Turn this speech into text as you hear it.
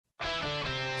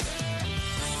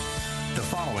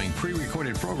following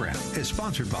pre-recorded program is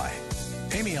sponsored by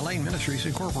Amy Elaine Ministries,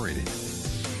 Incorporated.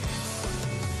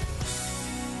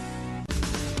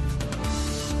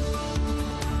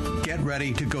 Get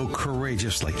ready to go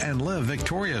courageously and live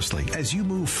victoriously as you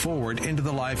move forward into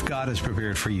the life God has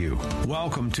prepared for you.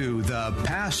 Welcome to the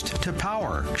Past to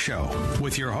Power Show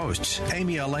with your hosts,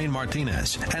 Amy Elaine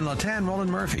Martinez and Latan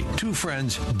Roland Murphy, two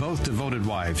friends, both devoted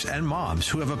wives and moms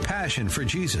who have a passion for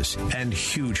Jesus and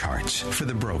huge hearts for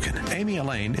the broken. Amy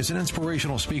Elaine is an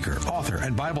inspirational speaker, author,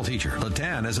 and Bible teacher.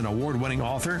 Latan is an award-winning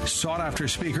author, sought-after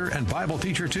speaker, and Bible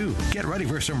teacher too. Get ready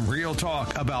for some real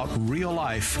talk about real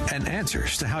life and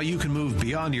answers to how you can move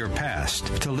beyond your past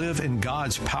to live in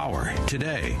God's power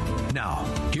today. Now,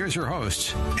 here's your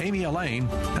hosts, Amy Elaine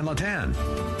and Latan.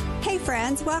 Hey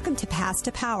friends, welcome to Past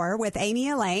to Power with Amy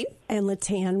Elaine and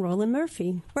Latan Roland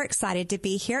Murphy. We're excited to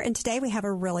be here, and today we have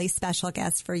a really special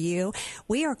guest for you.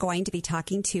 We are going to be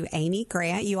talking to Amy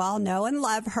Grant. You all know and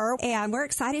love her, and we're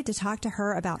excited to talk to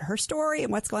her about her story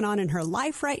and what's going on in her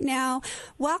life right now.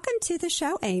 Welcome to the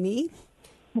show, Amy.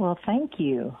 Well, thank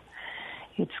you.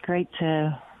 It's great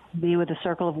to be with a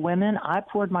circle of women. I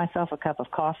poured myself a cup of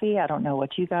coffee. I don't know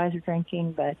what you guys are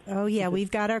drinking, but... Oh, yeah,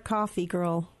 we've got our coffee,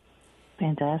 girl.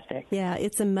 Fantastic. Yeah,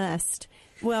 it's a must.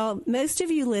 Well, most of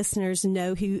you listeners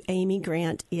know who Amy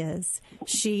Grant is.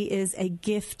 She is a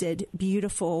gifted,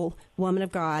 beautiful woman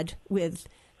of God with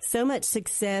so much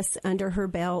success under her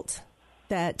belt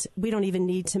that we don't even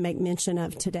need to make mention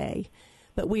of today.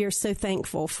 But we are so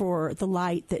thankful for the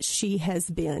light that she has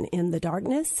been in the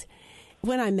darkness.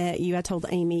 When I met you, I told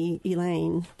Amy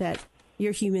Elaine that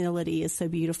your humility is so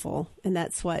beautiful, and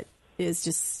that's what is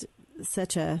just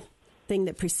such a thing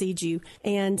that precedes you.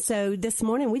 And so this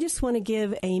morning, we just want to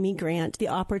give Amy Grant the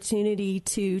opportunity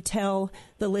to tell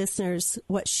the listeners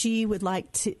what she would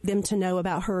like them to know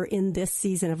about her in this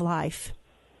season of life.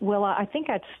 Well, I think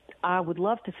I would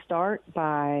love to start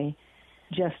by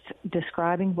just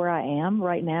describing where I am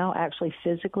right now, actually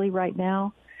physically right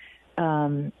now.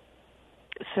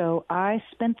 So I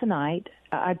spent the night.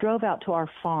 I drove out to our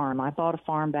farm. I bought a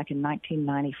farm back in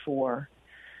 1994.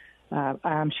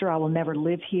 I'm sure I will never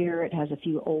live here. It has a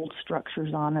few old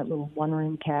structures on it, little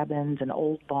one-room cabins, an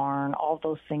old barn, all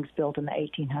those things built in the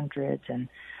 1800s. And,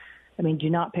 I mean,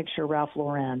 do not picture Ralph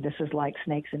Lauren. This is like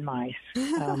Snakes and Mice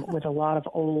with a lot of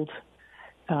old,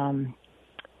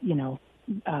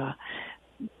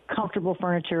 comfortable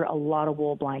furniture, a lot of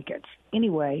wool blankets.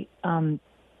 Anyway,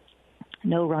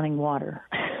 no running water,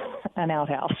 an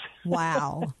outhouse.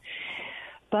 Wow.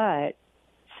 But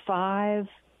 5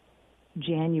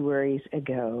 Januaries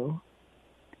ago,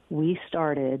 we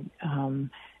started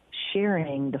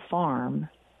sharing the farm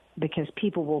because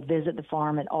people will visit the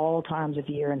farm at all times of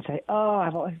year and say, oh,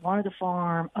 I've always wanted a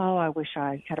farm. Oh, I wish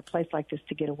I had a place like this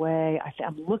to get away.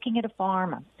 I'm looking at a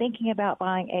farm. I'm thinking about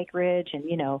buying acreage. And,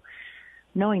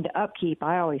 knowing the upkeep,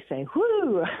 I always say,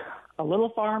 whoo, a little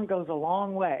farm goes a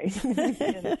long way.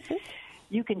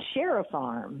 You can share a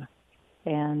farm.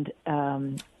 And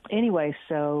anyway,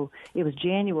 so it was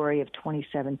January of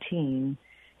 2017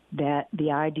 that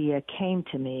the idea came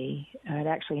to me,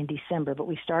 actually in December, but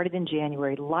we started in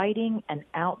January, lighting an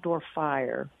outdoor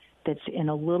fire that's in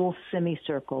a little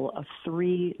semicircle of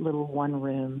 3 little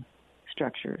one-room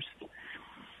structures.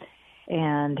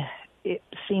 And it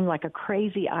seemed like a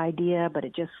crazy idea, but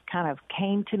it just kind of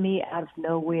came to me out of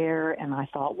nowhere. And I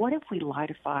thought, what if we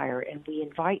light a fire and we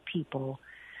invite people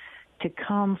to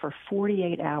come for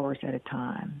 48 hours at a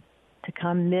time, to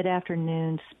come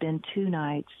mid-afternoon, spend 2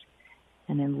 nights,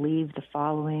 and then leave the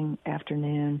following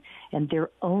afternoon. And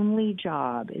their only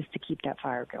job is to keep that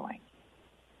fire going.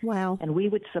 Wow. And we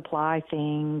would supply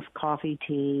things, coffee,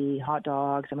 tea, hot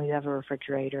dogs, and we'd have a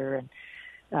refrigerator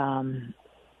and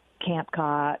camp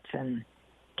cots and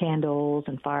candles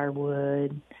and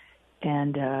firewood.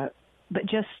 And but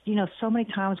just, so many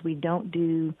times we don't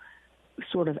do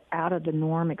sort of out of the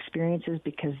norm experiences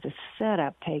because the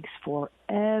setup takes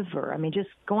forever. I mean, just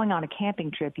going on a camping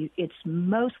trip, it's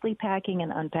mostly packing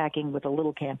and unpacking with a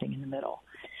little camping in the middle.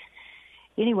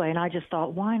 Anyway, and I just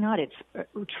thought, why not? It's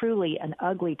truly an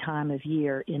ugly time of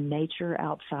year in nature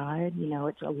outside.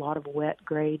 It's a lot of wet,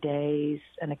 gray days,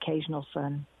 an occasional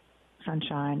sunshine.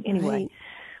 Anyway, right.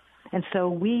 And so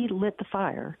we lit the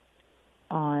fire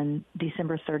on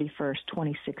December 31st,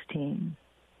 2016.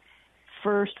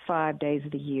 First 5 days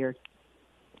of the year,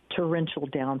 torrential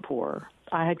downpour.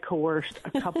 I had coerced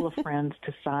a couple of friends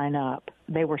to sign up.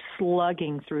 They were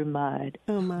slugging through mud.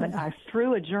 Oh my. But I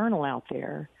threw a journal out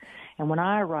there, and when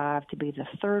I arrived to be the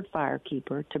 3rd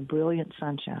firekeeper to Brilliant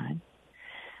Sunshine,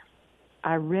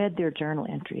 I read their journal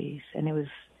entries, and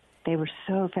they were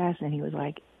so fascinating. It was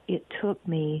like, it took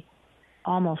me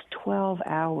almost 12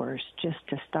 hours just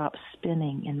to stop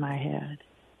spinning in my head.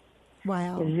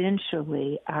 Wow.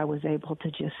 Eventually, I was able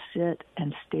to just sit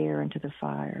and stare into the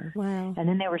fire. Wow. And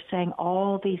then they were saying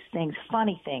all these things,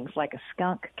 funny things, like a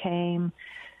skunk came,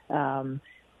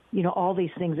 all these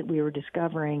things that we were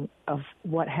discovering of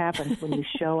what happens when you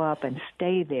show up and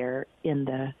stay there in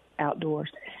the outdoors.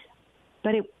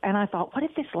 And I thought, what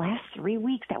if this lasts 3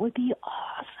 weeks? That would be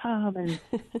awesome. And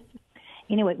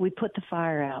anyway, we put the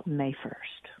fire out May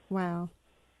 1st. Wow.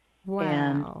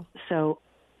 And so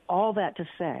all that to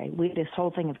say, this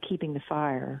whole thing of keeping the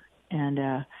fire, and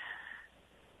I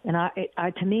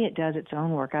to me, it does its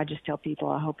own work. I just tell people,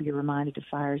 I hope you're reminded of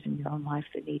fires in your own life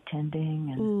that need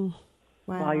tending. And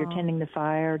while you're tending the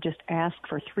fire, just ask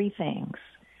for 3 things.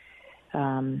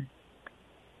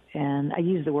 And I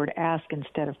use the word ask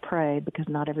instead of pray because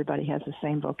not everybody has the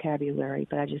same vocabulary.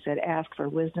 But I just said ask for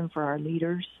wisdom for our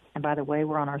leaders. And by the way,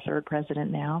 we're on our 3rd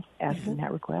president now asking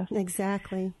that request.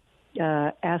 Exactly.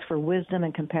 Ask for wisdom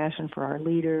and compassion for our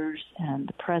leaders and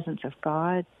the presence of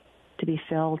God to be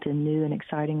felt in new and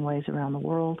exciting ways around the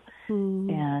world,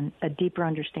 and a deeper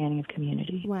understanding of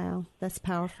community. Wow, that's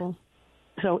powerful.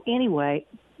 So anyway,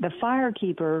 the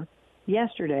firekeeper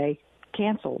yesterday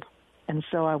canceled. And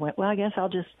so I went, well, I guess I'll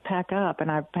just pack up. And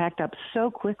I packed up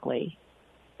so quickly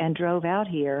and drove out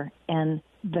here, and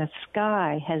the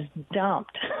sky has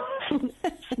dumped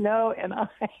snow and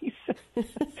ice.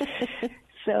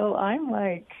 So I'm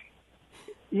like,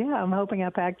 yeah, I'm hoping I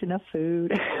packed enough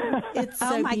food. It's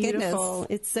so my beautiful.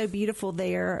 goodness. It's so beautiful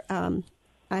there.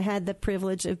 I had the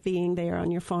privilege of being there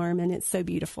on your farm, and it's so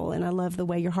beautiful. And I love the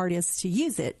way your heart is to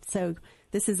use it. So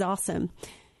this is awesome.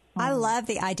 I love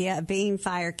the idea of being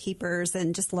fire keepers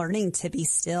and just learning to be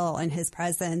still in his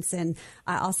presence. And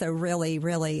I also really,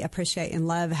 really appreciate and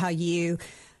love how you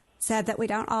said that we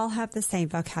don't all have the same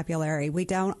vocabulary. We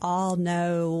don't all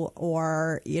know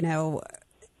or,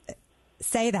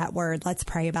 say that word. Let's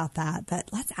pray about that. But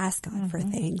let's ask God for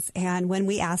things. And when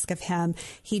we ask of him,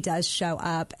 he does show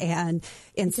up and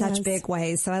in such big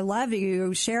ways. So I love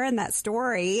you sharing that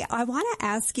story. I want to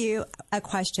ask you a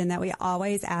question that we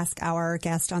always ask our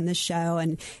guest on the show.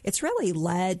 And it's really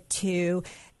led to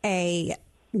a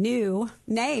new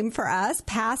name for us.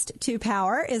 Past to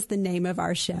Power is the name of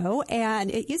our show.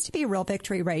 And it used to be Real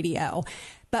Victory Radio.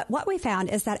 But what we found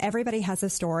is that everybody has a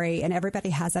story and everybody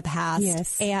has a past.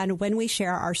 Yes. And when we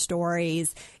share our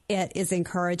stories, it is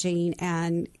encouraging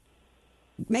and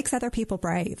makes other people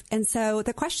brave. And so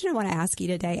the question I want to ask you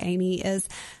today, Amy, is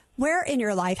where in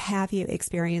your life have you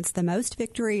experienced the most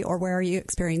victory, or where are you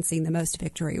experiencing the most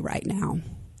victory right now?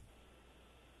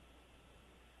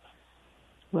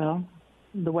 Well,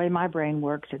 the way my brain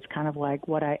works, it's kind of like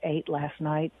what I ate last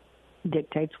night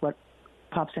dictates what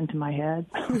pops into my head.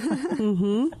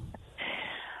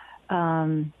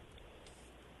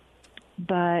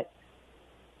 But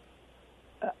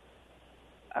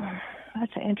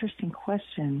that's an interesting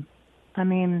question. I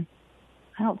mean,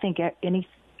 I don't think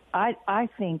I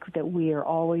think that we are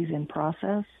always in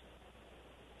process.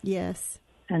 Yes.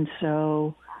 And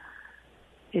so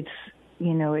it's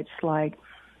like,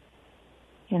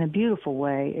 in a beautiful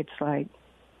way, it's like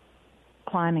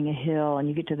climbing a hill and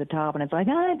you get to the top and it's like,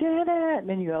 I did it. And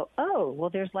then you go, oh, well,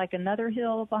 there's like another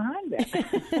hill behind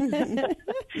it.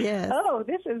 Yes. Oh,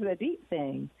 this is a deep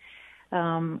thing.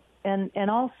 And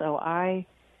also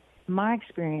my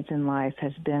experience in life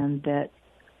has been that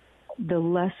the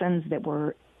lessons that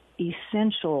were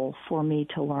essential for me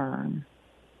to learn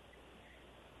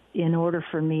in order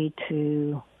for me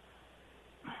to,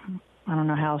 I don't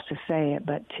know how else to say it,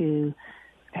 but to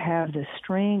have the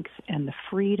strength and the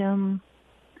freedom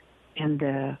and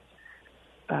the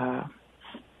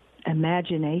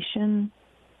imagination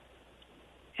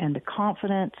and the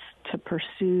confidence to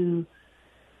pursue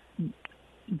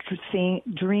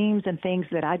dreams and things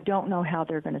that I don't know how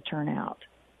they're going to turn out.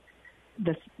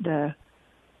 The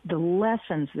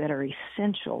lessons that are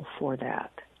essential for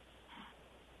that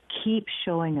keep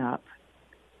showing up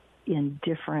in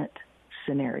different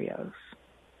scenarios.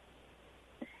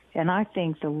 And I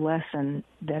think the lesson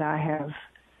that I have,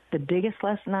 the biggest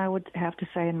lesson I would have to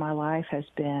say in my life has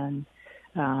been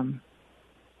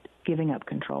giving up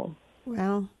control.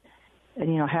 Well, and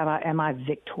am I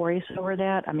victorious over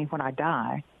that? I mean, when I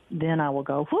die, then I will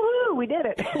go, woo, we did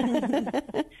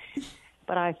it.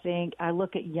 But I think I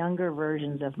look at younger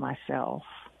versions of myself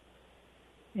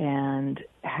and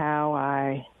how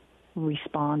I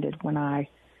responded when I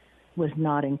was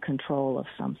not in control of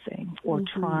something or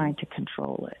trying to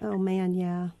control it. oh man,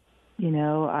 yeah.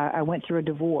 I went through a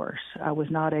divorce. I was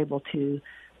not able to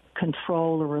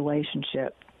control a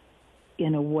relationship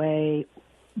in a way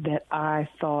that I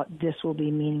thought this will be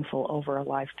meaningful over a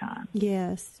lifetime.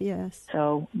 Yes, yes.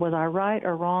 So was I right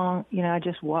or wrong? I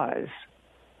just was.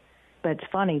 But it's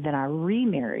funny, then I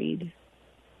remarried,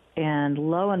 and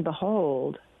lo and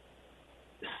behold,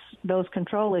 those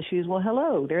control issues, well,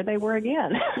 hello, there they were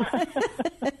again.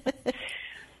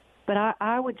 But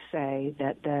I would say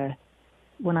that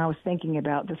when I was thinking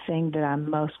about the thing that I'm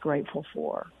most grateful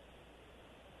for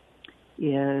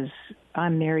is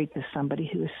I'm married to somebody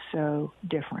who is so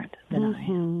different than I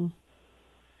am.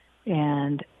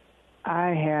 And I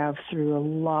have, through a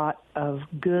lot of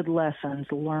good lessons,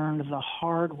 learned the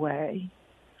hard way.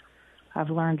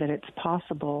 I've learned that it's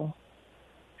possible,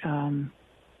 and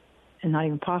not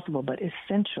even possible, but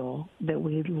essential, that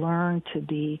we learn to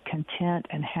be content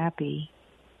and happy,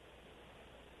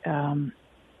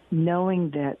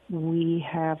 knowing that we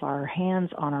have our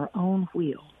hands on our own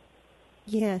wheel.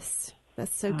 Yes,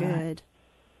 that's so good.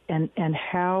 And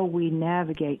how we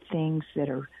navigate things that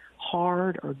are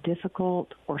hard or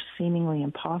difficult or seemingly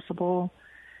impossible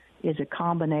is a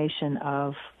combination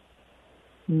of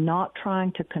not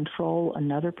trying to control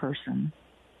another person,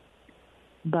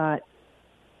 but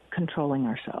controlling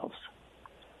ourselves.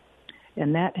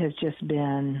 And that has just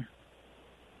been,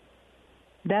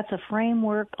 that's a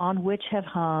framework on which have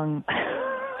hung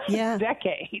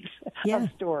decades of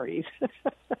stories.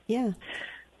 Yeah.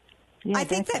 I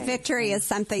think that victory is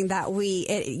something that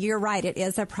you're right, it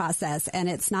is a process, and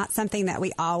it's not something that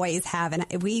we always have. And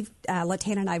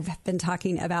Latana and I have been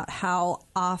talking about how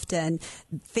often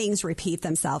things repeat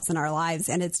themselves in our lives,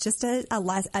 and it's just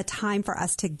a time for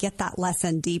us to get that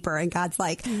lesson deeper. And God's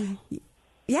like,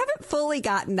 you haven't fully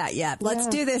gotten that yet. Let's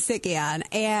do this again.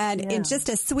 And in just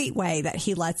a sweet way that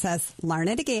he lets us learn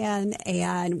it again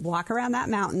and walk around that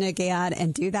mountain again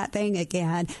and do that thing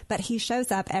again. But he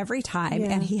shows up every time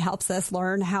and he helps us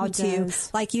learn how to,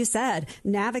 like you said,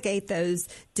 navigate those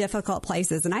difficult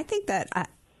places. And I think that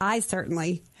I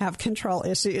certainly have control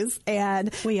issues,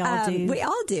 and we all do. We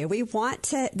all do. We want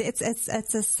to,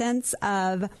 it's a sense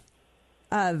of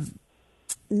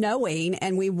knowing,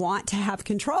 and we want to have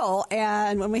control.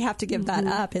 And when we have to give that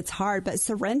up, it's hard. But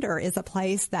surrender is a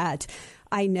place that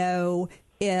I know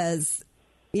is,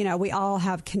 we all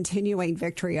have continuing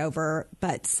victory over,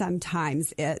 but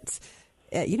sometimes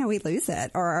we lose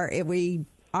it, or we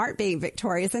aren't being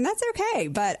victorious, and that's okay.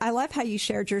 But I love how you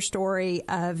shared your story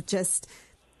of just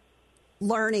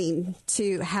learning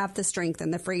to have the strength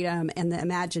and the freedom and the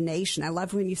imagination. I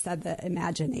love when you said the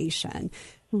imagination.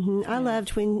 I loved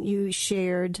when you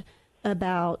shared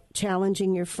about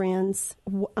challenging your friends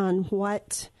on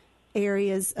what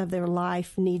areas of their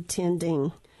life need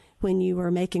tending. When you were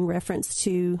making reference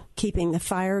to keeping the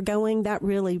fire going, that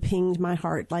really pinged my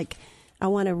heart. Like, I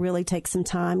want to really take some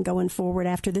time going forward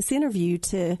after this interview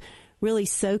to really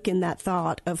soak in that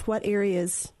thought of what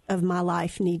areas of my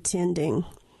life need tending.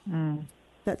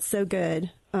 That's so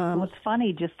good. Well, it's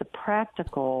funny, just the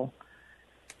practical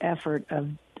effort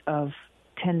of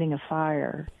tending a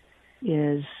fire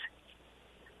is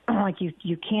like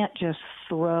you can't just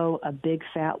throw a big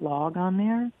fat log on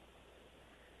there,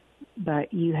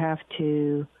 but you have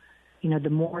to, the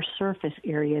more surface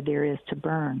area there is to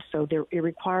burn. So it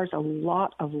requires a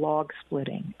lot of log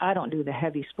splitting. I don't do the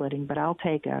heavy splitting, but I'll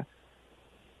take a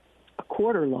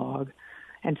quarter log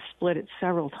and split it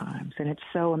several times. And it's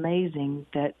so amazing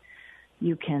that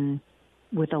you can,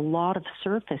 with a lot of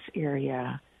surface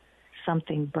area,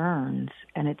 something burns,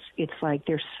 and it's like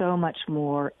there's so much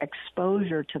more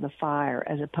exposure to the fire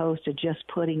as opposed to just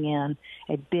putting in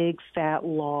a big fat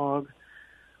log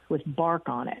with bark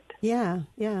on it. Yeah.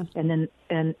 And then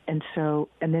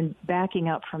backing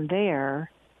up from there,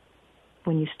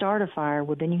 when you start a fire,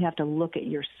 well, then you have to look at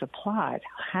your supply.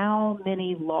 How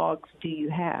many logs do you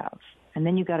have? And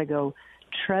then you got to go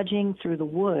trudging through the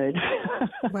wood.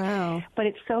 Wow. But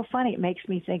it's so funny. It makes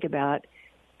me think about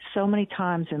so many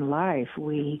times in life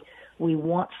we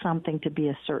want something to be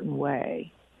a certain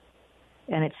way.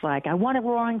 And it's like, I want a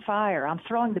roaring fire. I'm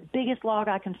throwing the biggest log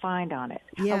I can find on it.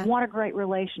 Yeah. I want a great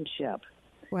relationship.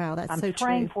 Wow, that's so true. I'm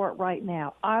praying for it right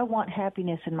now. I want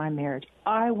happiness in my marriage.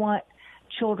 I want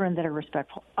children that are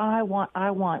respectful. I want.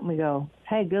 And we go,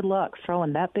 hey, good luck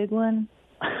throwing that big one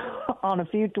on a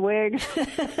few twigs.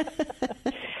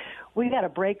 We got to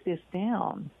break this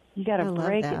down. You got to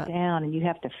break it down, and you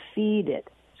have to feed it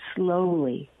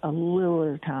slowly, a little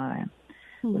at a time,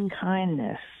 with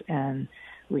kindness and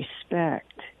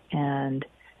respect and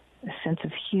a sense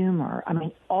of humor. I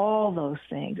mean, all those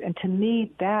things. And to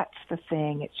me, that's the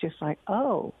thing. It's just like,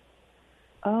 and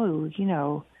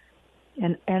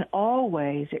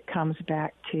always it comes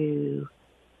back to,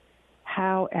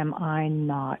 how am I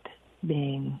not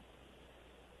being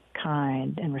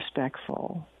kind and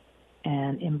respectful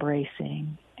and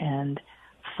embracing and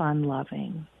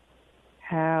fun-loving.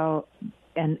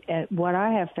 And what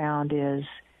I have found is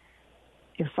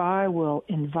if I will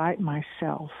invite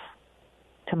myself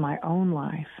to my own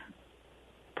life,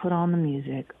 put on the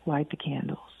music, light the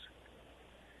candles,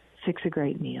 fix a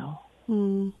great meal.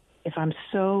 If I'm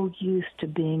used to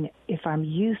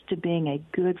being a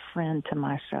good friend to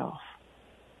myself,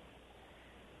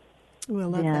 I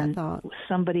love that thought.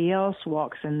 Somebody else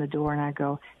walks in the door and I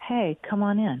go, hey, come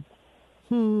on in.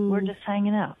 We're just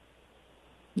hanging out.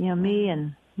 Me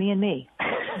and me.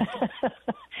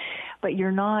 But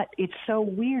you're not, it's so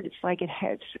weird. It's like it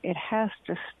has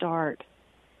to start,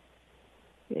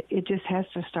 it just has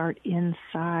to start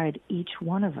inside each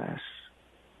one of us.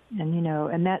 And,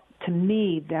 and that, to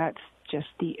me, that's just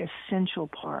the essential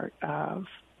part of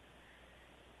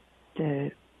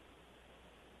the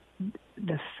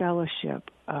fellowship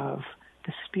of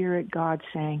the Spirit, God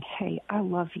saying, hey, I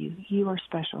love you. You are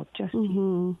special, just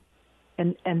you.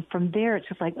 And from there, it's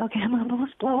just like, okay, I'm going to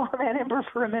blow on that ember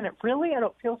for a minute. Really? I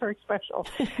don't feel very special.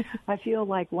 I feel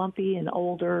like lumpy and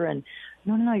older. And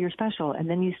no, you're special. And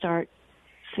then you start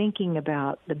thinking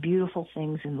about the beautiful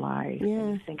things in life. Yeah.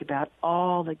 And you think about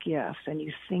all the gifts. And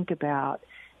you think about,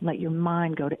 let your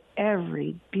mind go to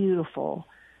every beautiful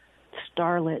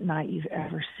starlit night you've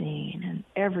ever seen and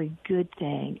every good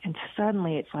thing. And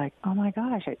suddenly it's like, oh, my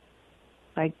gosh,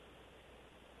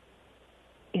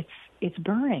 it's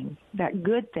burning. That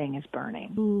good thing is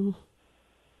burning.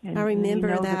 And I remember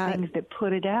that. The things that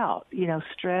put it out,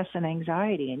 stress and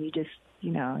anxiety. And you just,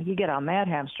 you get on that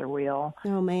hamster wheel.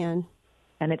 Oh, man.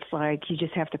 And it's like you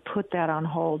just have to put that on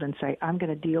hold and say, I'm going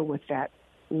to deal with that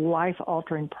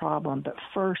life-altering problem. But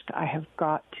first I have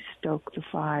got to stoke the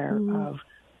fire of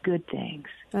good things.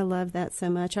 I love that so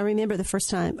much. I remember the first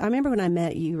time, when I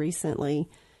met you recently,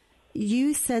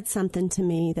 you said something to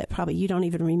me that probably you don't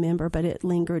even remember, but it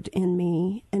lingered in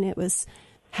me. And it was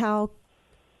how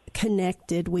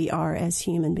connected we are as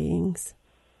human beings.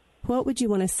 What would you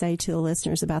want to say to the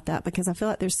listeners about that? Because I feel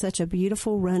like there's such a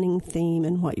beautiful running theme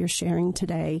in what you're sharing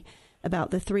today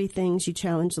about the three things you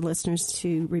challenge the listeners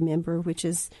to remember, which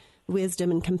is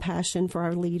wisdom and compassion for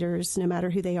our leaders, no matter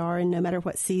who they are and no matter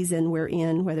what season we're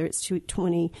in, whether it's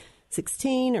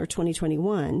 2016 or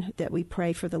 2021, that we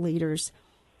pray for the leaders,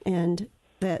 and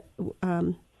that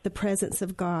the presence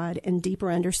of God and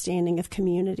deeper understanding of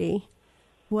community.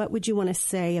 What would you want to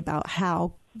say about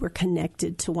how we're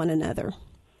connected to one another?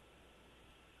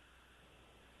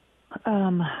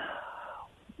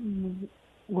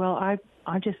 Well, I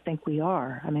just think we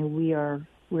are. I mean,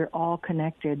 we're all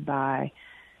connected by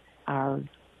our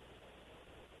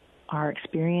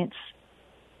experience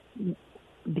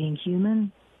being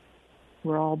human.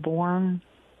 We're all born.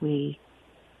 We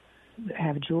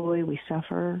have joy. We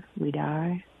suffer. We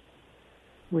die.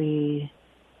 And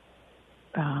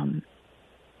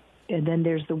then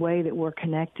there's the way that we're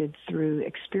connected through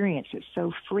experience. It's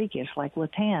so freakish. Like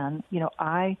Latan,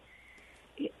 I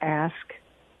ask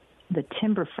the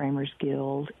Timber Framers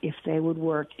Guild if they would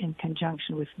work in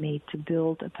conjunction with me to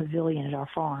build a pavilion at our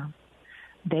farm.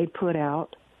 They put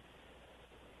out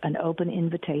an open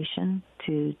invitation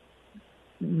to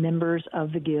members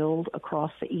of the guild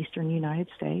across the eastern United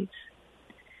States.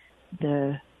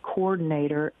 The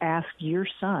coordinator asked your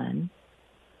son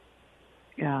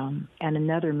and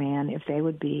another man if they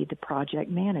would be the project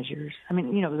managers. I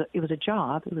mean, it was a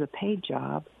job. It was a paid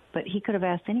job, but he could have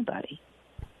asked anybody.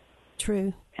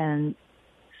 True. And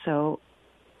so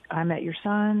I met your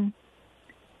son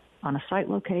on a site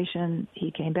location.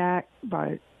 He came back,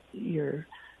 brought your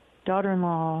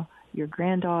daughter-in-law, your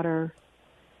granddaughter.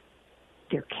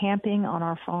 They're camping on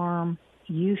our farm.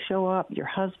 You show up, your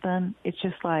husband. It's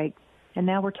just like, and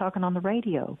now we're talking on the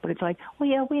radio. But it's like, well,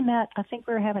 yeah, we met. I think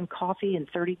we were having coffee in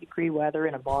 30-degree weather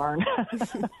in a barn.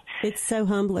 It's so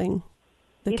humbling,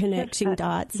 the connecting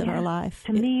dots of our life.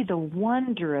 To me, the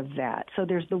wonder of that. So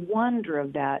there's the wonder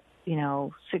of that,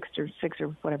 6 or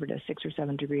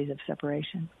 7 degrees of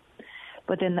separation.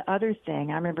 But then the other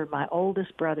thing, I remember my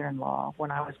oldest brother-in-law,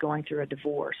 when I was going through a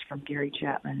divorce from Gary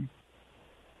Chapman,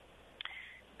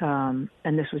 and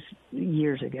this was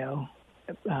years ago,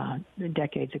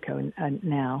 decades ago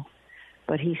now,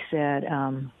 but he said,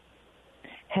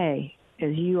 hey,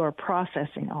 as you are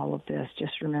processing all of this,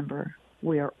 just remember,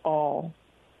 we are all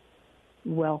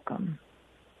welcome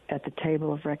at the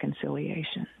table of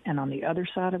reconciliation. And on the other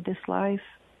side of this life,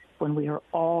 when we are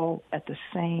all at the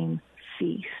same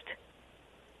feast,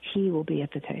 he will be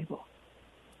at the table.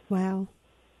 Wow.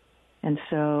 And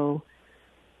so,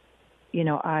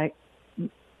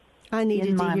 I needed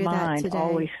in to my hear that mind today.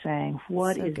 always saying,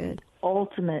 what So is good. the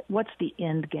ultimate, what's the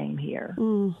end game here?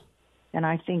 Mm. And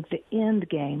I think the end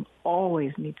game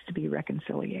always needs to be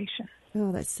reconciliation.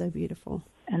 Oh, that's so beautiful.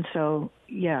 And so,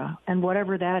 yeah, and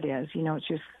whatever that is, it's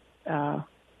just,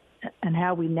 and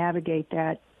how we navigate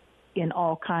that in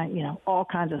all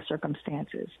kinds of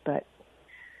circumstances. But,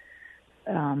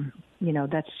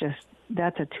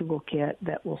 that's a toolkit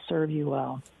that will serve you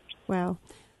well. Wow.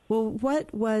 Well,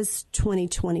 what was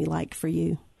 2020 like for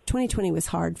you? 2020 was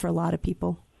hard for a lot of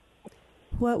people.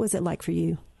 What was it like for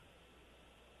you?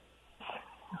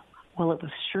 Well, it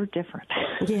was sure different.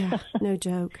 Yeah, no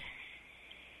joke.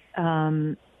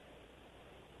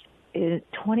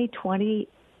 2020,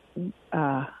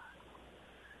 let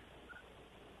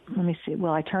me see.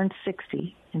 Well, I turned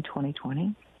 60 in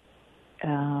 2020.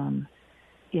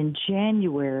 In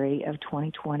January of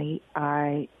 2020,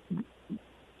 I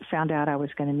found out I was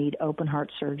going to need open heart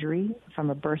surgery from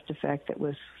a birth defect that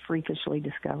was freakishly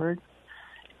discovered.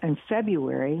 In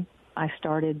February, I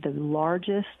started the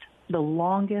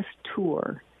longest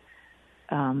tour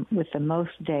with the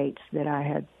most dates that I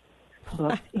had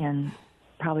booked in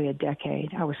probably a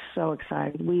decade. I was so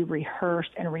excited. We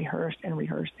rehearsed and rehearsed and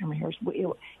rehearsed and rehearsed.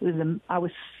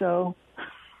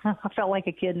 I felt like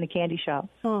a kid in the candy shop.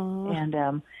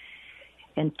 Aww.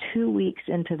 And 2 weeks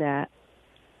into that,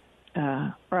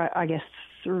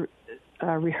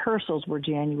 rehearsals were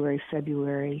January,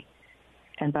 February,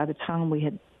 and by the time we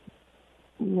had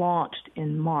launched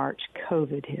in March,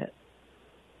 COVID hit.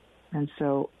 And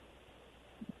so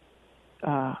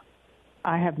I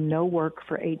have no work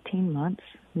for 18 months.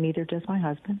 Neither does my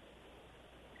husband.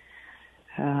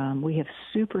 We have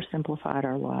super simplified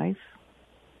our life.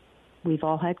 We've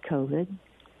all had COVID.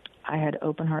 I had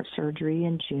open heart surgery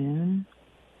in June.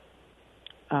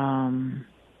 And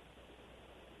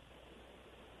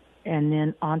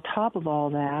then on top of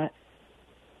all that,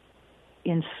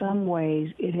 in some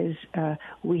ways, it is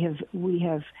we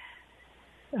have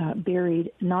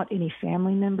buried not any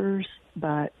family members,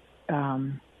 but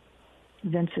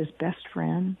Vince's best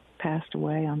friend passed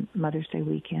away on Mother's Day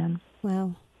weekend.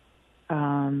 Wow.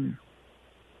 Some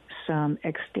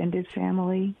extended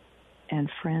family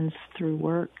and friends through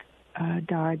work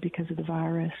died because of the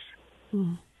virus.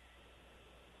 Mm.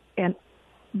 And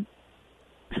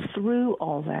through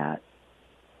all that,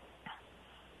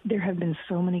 there have been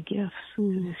so many gifts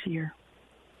this year.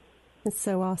 That's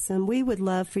so awesome. We would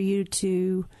love for you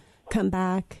to come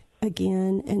back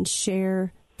again and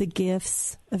share the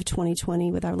gifts of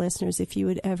 2020 with our listeners, if you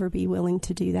would ever be willing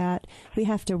to do that. We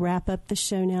have to wrap up the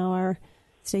show now. Our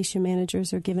station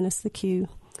managers are giving us the cue.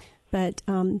 But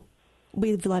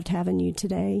we've loved having you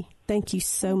today. Thank you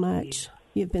so much.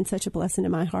 You've been such a blessing to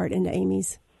my heart and to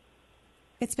Amy's.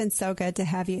 It's been so good to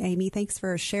have you, Amy. Thanks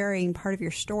for sharing part of your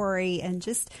story and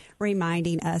just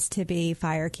reminding us to be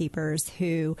fire keepers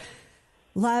who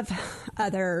love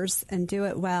others and do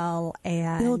it well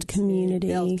and build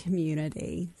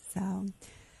community. So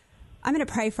I'm going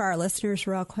to pray for our listeners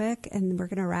real quick, and we're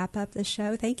going to wrap up the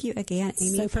show. Thank you again,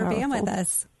 Amy, for being with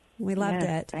us. We loved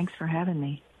it. Thanks for having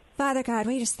me. Father God,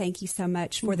 we just thank you so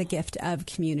much for the gift of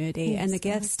community and the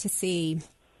gifts to see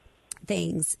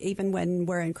things, even when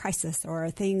we're in crisis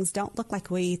or things don't look like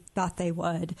we thought they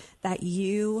would, that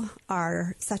you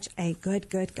are such a good,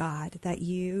 good God, that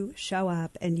you show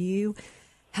up and you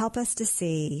help us to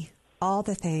see all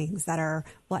the things that are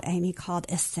what Amy called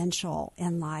essential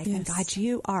in life. Yes. And God,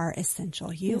 you are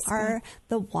essential. You Yes, are God.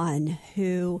 the one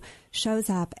who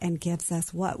shows up and gives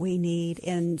us what we need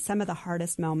in some of the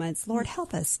hardest moments. Lord,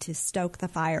 help us to stoke the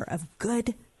fire of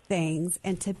good things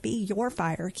and to be your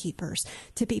fire keepers,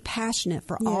 to be passionate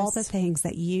for all the things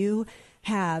that you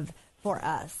have for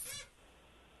us.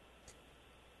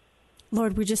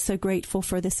 Lord, we're just so grateful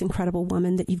for this incredible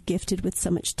woman that you've gifted with so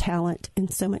much talent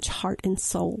and so much heart and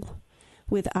soul,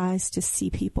 with eyes to see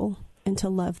people and to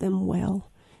love them well.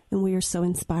 And we are so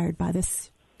inspired by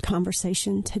this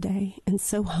conversation today and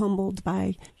so humbled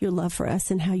by your love for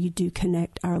us and how you do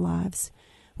connect our lives.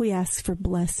 We ask for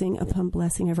blessing upon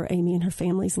blessing over Amy and her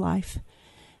family's life,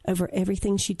 over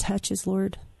everything she touches,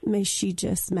 Lord. May she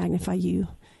just magnify you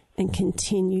and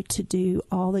continue to do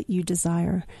all that you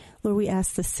desire. Lord, we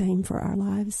ask the same for our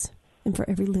lives and for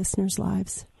every listener's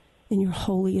lives. In your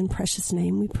holy and precious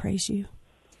name, we praise you.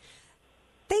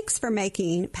 Thanks for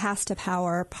making Past to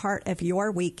Power part of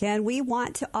your weekend. We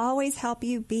want to always help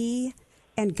you be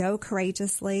and go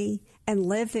courageously and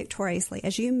live victoriously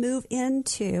as you move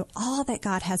into all that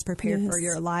God has prepared for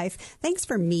your life. Thanks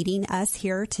for meeting us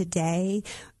here today.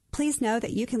 Please know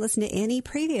that you can listen to any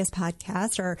previous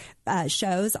podcast or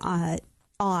shows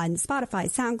on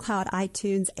Spotify, SoundCloud,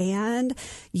 iTunes, and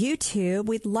YouTube.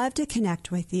 We'd love to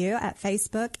connect with you at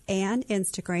Facebook and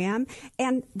Instagram.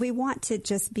 And we want to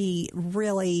just be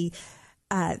really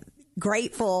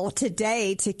grateful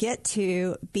today to get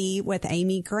to be with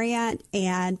Amy Grant,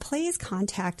 and please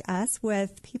contact us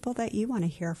with people that you want to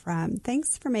hear from.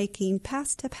 Thanks for making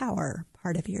Past to Power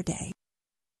part of your day.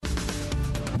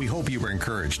 We hope you were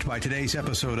encouraged by today's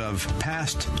episode of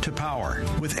Past to Power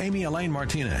with Amy Elaine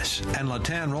Martinez and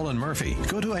Latan Roland Murphy.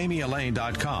 Go to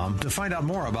amyelaine.com to find out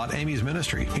more about Amy's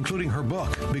ministry, including her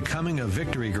book, Becoming a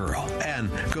Victory Girl.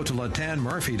 And go to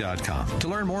latanmurphy.com to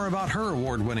learn more about her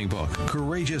award-winning book,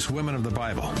 Courageous Women of the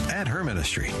Bible, and her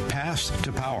ministry. Past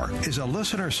to Power is a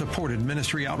listener-supported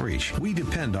ministry outreach. We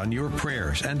depend on your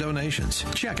prayers and donations.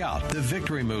 Check out the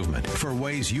Victory Movement for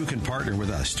ways you can partner with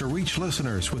us to reach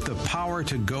listeners with the power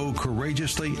to go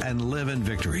courageously and live in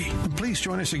victory. Please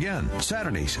join us again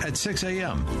Saturdays at 6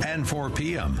 a.m. and 4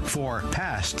 p.m. for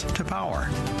Past to Power.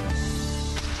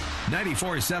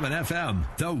 94.7 FM,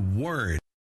 The Word.